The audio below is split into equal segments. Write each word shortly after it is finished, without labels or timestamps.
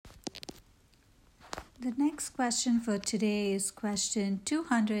The next question for today is question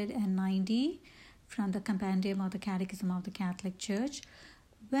 290 from the Compendium of the Catechism of the Catholic Church.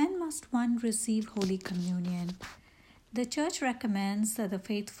 When must one receive Holy Communion? The Church recommends that the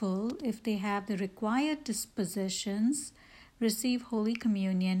faithful, if they have the required dispositions, receive Holy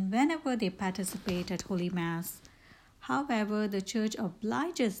Communion whenever they participate at Holy Mass. However, the Church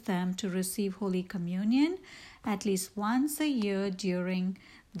obliges them to receive Holy Communion at least once a year during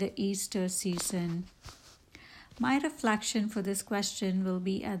the Easter season. My reflection for this question will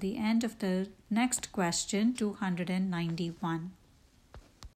be at the end of the next question, 291.